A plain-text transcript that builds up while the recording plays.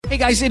Hey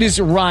guys, it is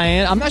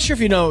Ryan. I'm not sure if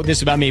you know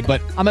this about me, but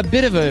I'm a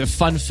bit of a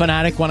fun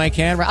fanatic when I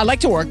can. I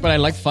like to work, but I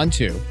like fun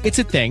too. It's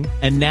a thing.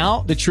 And now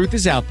the truth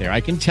is out there.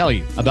 I can tell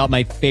you about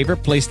my favorite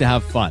place to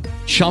have fun.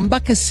 Chumba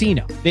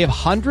Casino. They have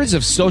hundreds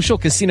of social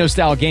casino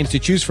style games to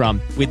choose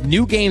from with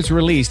new games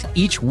released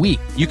each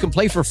week. You can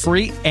play for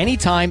free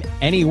anytime,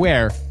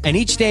 anywhere. And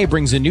each day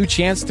brings a new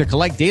chance to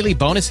collect daily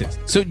bonuses.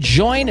 So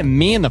join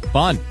me in the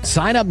fun.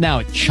 Sign up now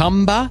at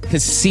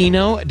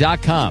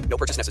ChumbaCasino.com. No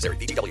purchase necessary.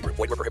 VGW Group.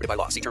 Void where prohibited by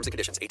law. See terms and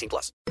conditions.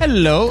 18+.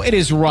 Hello, it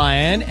is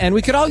Ryan, and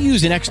we could all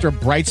use an extra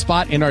bright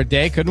spot in our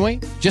day, couldn't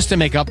we? Just to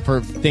make up for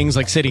things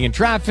like sitting in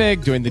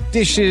traffic, doing the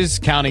dishes,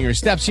 counting your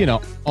steps, you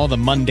know, all the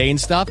mundane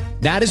stuff.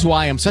 That is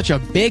why I'm such a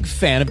big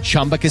fan of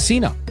Chumba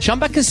Casino.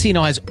 Chumba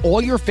Casino has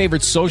all your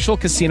favorite social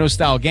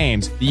casino-style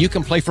games that you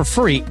can play for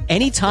free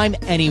anytime,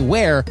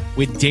 anywhere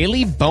with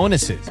daily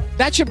bonuses.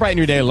 That should brighten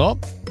your day a little.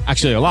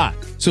 Actually, a lot.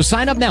 So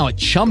sign up now at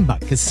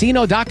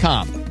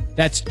ChumbaCasino.com.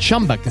 That's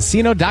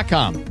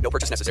ChumbaCasino.com. No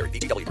purchase necessary.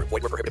 VGW Group.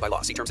 Void where prohibited by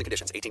law. See terms and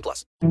conditions.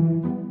 18+.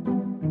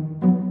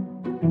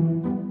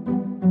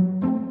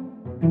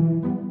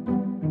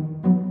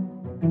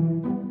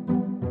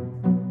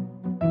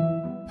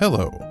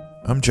 Hello,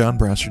 I'm John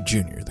Brassard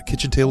Jr., the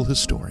Kitchen Table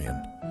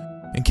Historian.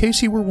 In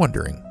case you were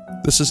wondering,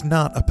 this is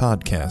not a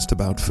podcast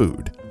about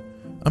food.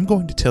 I'm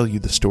going to tell you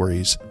the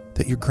stories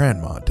that your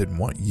grandma didn't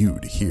want you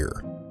to hear.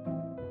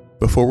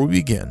 Before we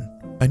begin,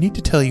 I need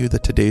to tell you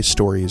that today's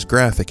story is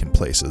graphic in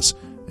places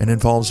and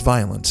involves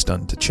violence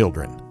done to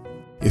children.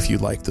 If you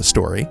like the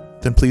story,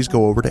 then please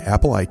go over to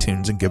Apple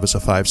iTunes and give us a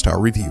 5-star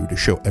review to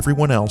show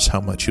everyone else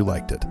how much you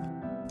liked it.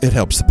 It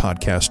helps the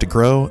podcast to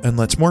grow and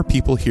lets more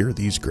people hear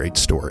these great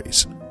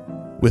stories.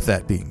 With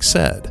that being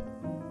said,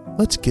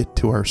 let's get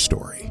to our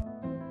story.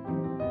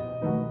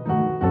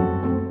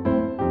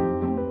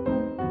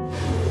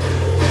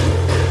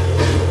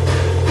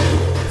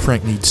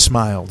 Frank Nead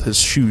smiled, his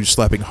shoes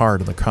slapping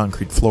hard on the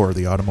concrete floor of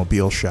the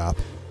automobile shop.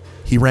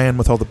 He ran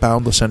with all the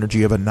boundless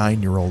energy of a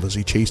 9-year-old as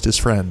he chased his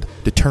friend,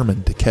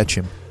 determined to catch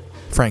him.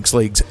 Frank's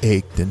legs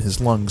ached and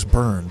his lungs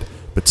burned,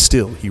 but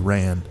still he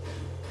ran.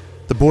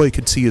 The boy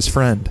could see his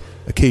friend,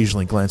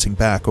 occasionally glancing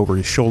back over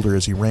his shoulder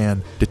as he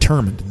ran,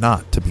 determined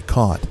not to be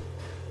caught.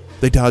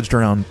 They dodged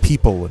around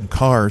people and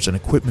cars and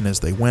equipment as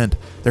they went,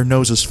 their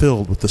noses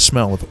filled with the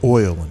smell of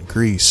oil and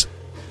grease.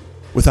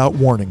 Without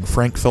warning,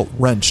 Frank felt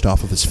wrenched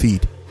off of his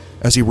feet.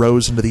 As he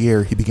rose into the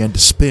air, he began to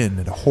spin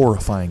at a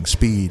horrifying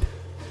speed.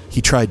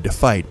 He tried to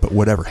fight, but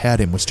whatever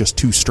had him was just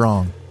too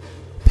strong.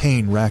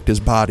 Pain racked his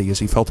body as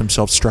he felt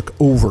himself struck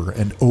over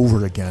and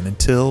over again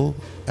until,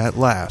 at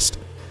last,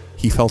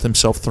 he felt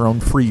himself thrown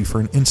free for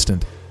an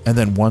instant, and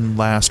then one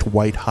last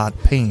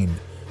white-hot pain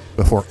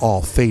before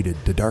all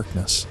faded to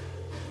darkness.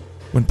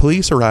 When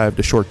police arrived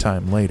a short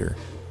time later,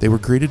 they were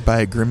greeted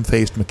by a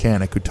grim-faced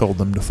mechanic who told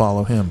them to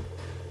follow him.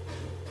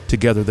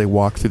 Together they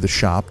walked through the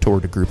shop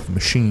toward a group of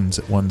machines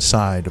at one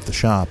side of the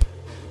shop.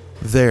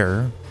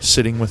 There,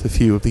 sitting with a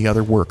few of the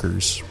other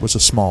workers, was a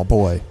small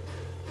boy.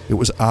 It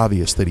was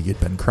obvious that he had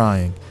been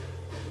crying.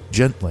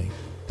 Gently,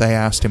 they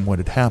asked him what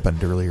had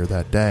happened earlier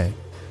that day.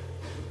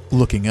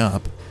 Looking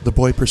up, the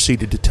boy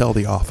proceeded to tell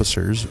the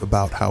officers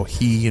about how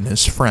he and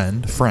his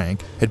friend,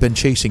 Frank, had been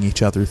chasing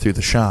each other through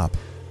the shop.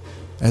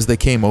 As they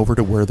came over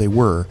to where they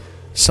were,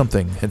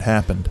 something had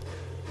happened.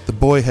 The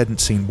boy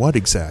hadn't seen what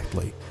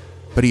exactly,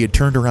 but he had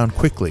turned around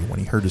quickly when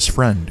he heard his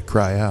friend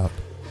cry out.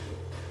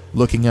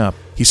 Looking up,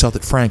 he saw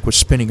that Frank was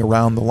spinning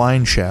around the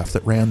line shaft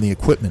that ran the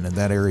equipment in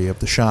that area of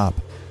the shop.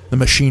 The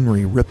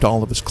machinery ripped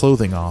all of his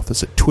clothing off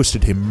as it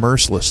twisted him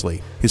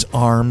mercilessly, his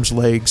arms,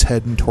 legs,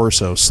 head, and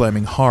torso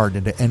slamming hard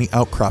into any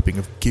outcropping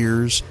of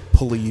gears,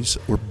 pulleys,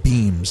 or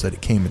beams that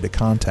it came into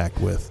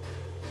contact with.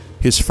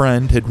 His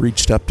friend had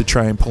reached up to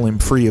try and pull him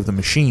free of the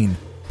machine,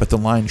 but the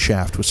line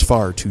shaft was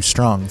far too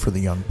strong for the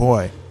young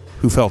boy,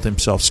 who felt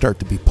himself start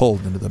to be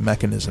pulled into the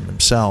mechanism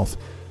himself.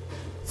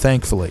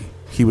 Thankfully,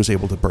 he was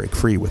able to break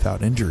free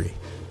without injury.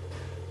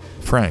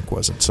 Frank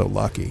wasn't so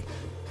lucky.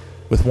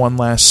 With one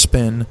last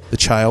spin, the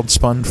child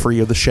spun free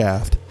of the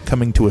shaft,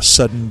 coming to a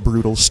sudden,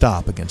 brutal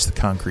stop against the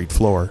concrete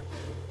floor.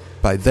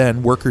 By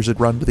then, workers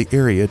had run to the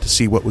area to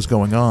see what was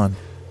going on.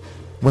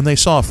 When they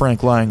saw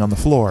Frank lying on the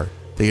floor,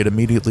 they had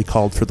immediately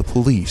called for the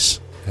police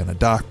and a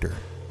doctor.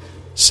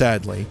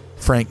 Sadly,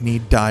 Frank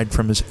Nead died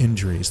from his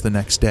injuries the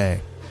next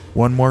day,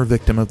 one more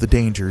victim of the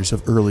dangers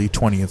of early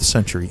 20th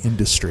century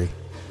industry.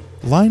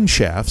 Line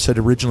shafts had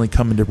originally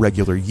come into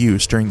regular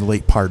use during the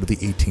late part of the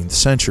 18th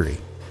century.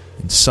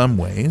 In some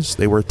ways,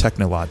 they were a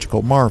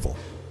technological marvel.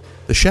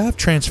 The shaft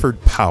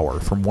transferred power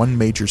from one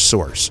major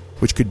source,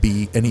 which could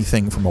be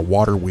anything from a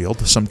water wheel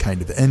to some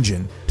kind of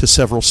engine, to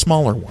several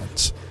smaller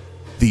ones.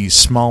 These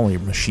smaller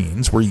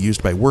machines were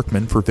used by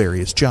workmen for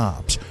various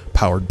jobs,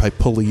 powered by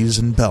pulleys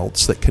and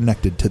belts that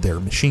connected to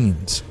their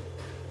machines.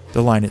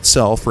 The line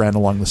itself ran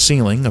along the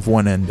ceiling of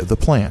one end of the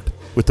plant,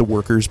 with the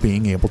workers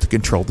being able to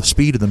control the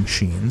speed of the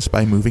machines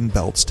by moving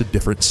belts to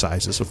different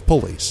sizes of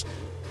pulleys.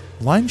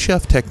 Line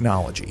shaft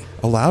technology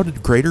allowed a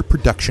greater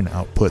production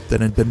output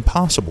than had been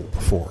possible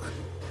before.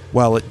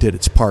 While it did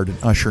its part in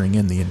ushering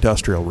in the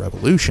Industrial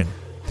Revolution,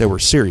 there were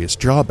serious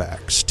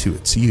drawbacks to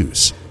its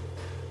use.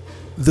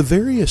 The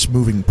various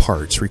moving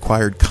parts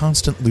required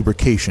constant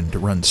lubrication to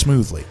run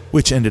smoothly,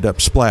 which ended up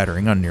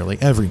splattering on nearly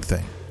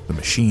everything: the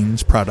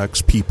machines,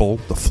 products, people,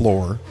 the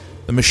floor.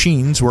 The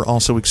machines were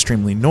also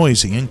extremely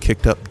noisy and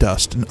kicked up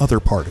dust and other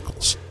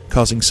particles,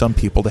 causing some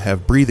people to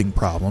have breathing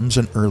problems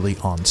and early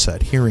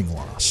onset hearing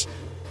loss.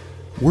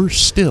 Worse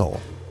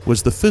still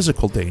was the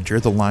physical danger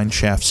the line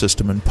shaft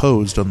system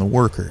imposed on the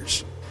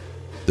workers.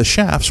 The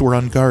shafts were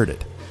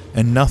unguarded,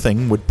 and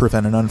nothing would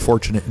prevent an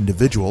unfortunate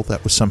individual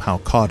that was somehow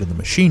caught in the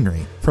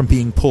machinery from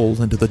being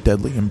pulled into the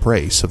deadly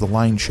embrace of the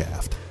line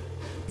shaft.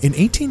 In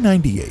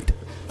 1898,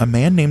 a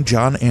man named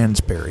John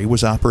Ansbury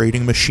was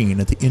operating a machine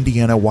at the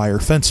Indiana wire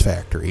fence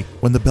factory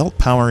when the belt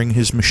powering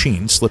his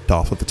machine slipped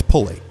off of its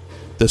pulley.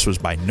 This was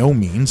by no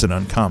means an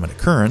uncommon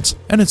occurrence,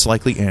 and it's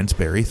likely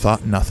Ansbury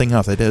thought nothing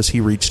of it as he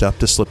reached up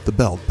to slip the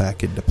belt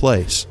back into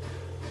place.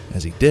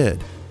 As he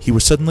did, he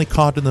was suddenly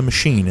caught in the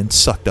machine and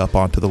sucked up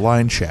onto the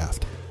line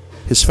shaft.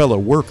 His fellow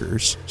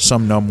workers,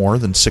 some no more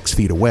than 6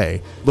 feet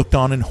away, looked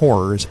on in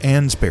horror as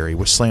Ansbury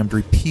was slammed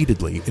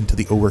repeatedly into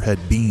the overhead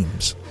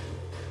beams.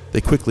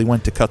 They quickly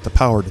went to cut the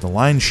power to the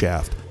line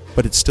shaft,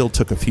 but it still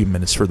took a few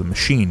minutes for the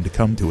machine to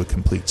come to a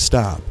complete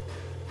stop.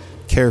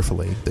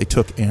 Carefully, they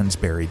took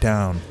Ansbury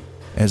down.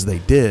 As they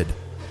did,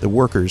 the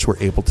workers were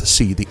able to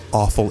see the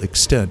awful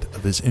extent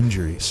of his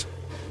injuries.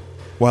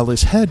 While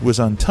his head was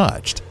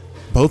untouched,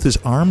 both his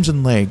arms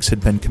and legs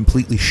had been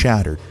completely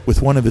shattered,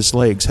 with one of his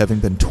legs having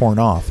been torn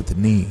off at the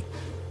knee.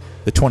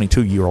 The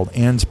 22-year-old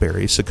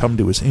Ansbury succumbed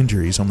to his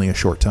injuries only a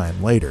short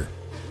time later.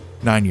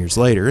 9 years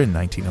later, in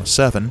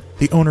 1907,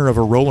 the owner of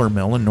a roller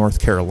mill in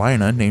North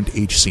Carolina named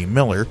H.C.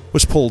 Miller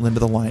was pulled into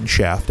the line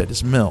shaft at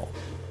his mill.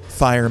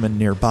 Firemen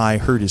nearby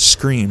heard his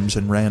screams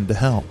and ran to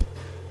help.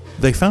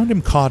 They found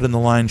him caught in the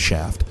line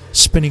shaft,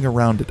 spinning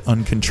around it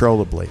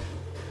uncontrollably.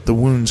 The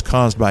wounds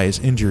caused by his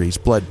injuries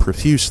bled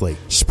profusely,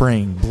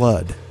 spraying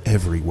blood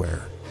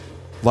everywhere.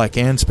 Like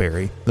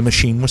Ansbury, the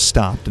machine was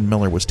stopped and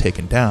Miller was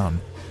taken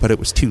down, but it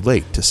was too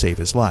late to save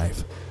his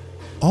life.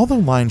 Although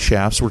line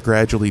shafts were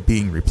gradually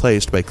being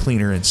replaced by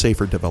cleaner and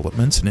safer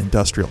developments in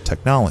industrial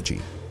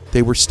technology,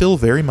 they were still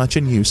very much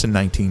in use in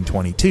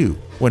 1922,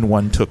 when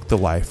one took the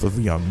life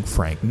of young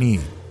Frank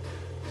Nead.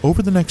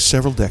 Over the next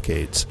several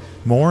decades,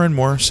 more and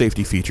more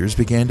safety features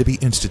began to be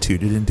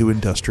instituted into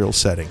industrial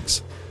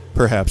settings.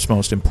 Perhaps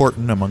most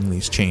important among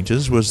these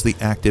changes was the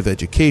active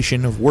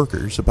education of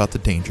workers about the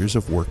dangers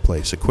of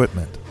workplace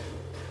equipment.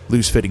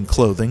 Loose-fitting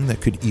clothing that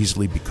could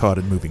easily be caught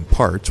in moving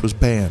parts was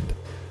banned.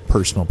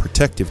 Personal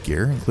protective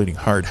gear, including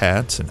hard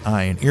hats and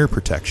eye and ear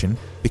protection,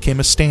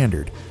 became a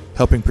standard,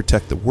 helping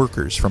protect the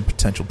workers from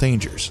potential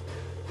dangers.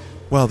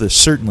 While this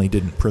certainly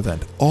didn't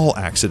prevent all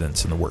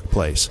accidents in the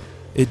workplace,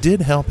 it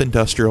did help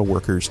industrial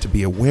workers to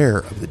be aware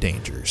of the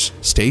dangers,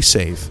 stay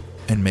safe,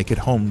 and make it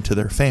home to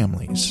their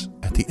families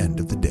at the end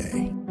of the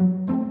day.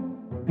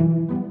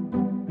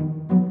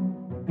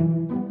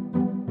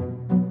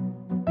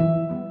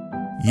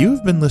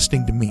 You've been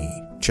listening to me,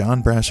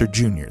 John Brasser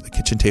Jr., the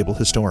Kitchen Table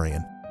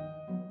Historian.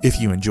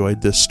 If you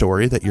enjoyed this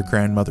story that your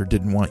grandmother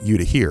didn't want you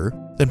to hear,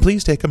 then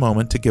please take a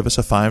moment to give us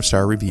a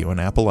 5-star review on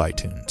Apple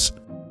iTunes.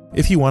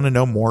 If you want to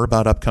know more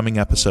about upcoming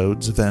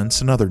episodes,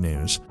 events, and other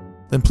news,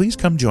 then please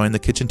come join the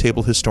Kitchen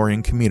Table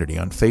Historian community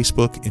on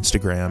Facebook,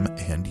 Instagram,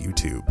 and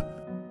YouTube.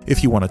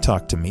 If you want to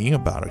talk to me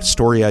about a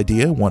story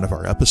idea, one of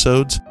our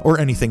episodes, or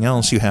anything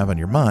else you have on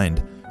your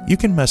mind, you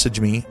can message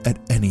me at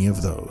any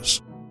of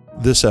those.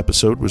 This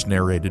episode was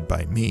narrated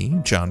by me,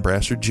 John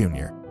Brasser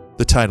Jr.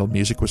 The title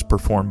music was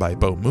performed by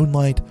Bo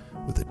Moonlight,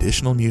 with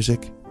additional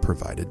music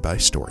provided by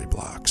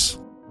Storyblocks.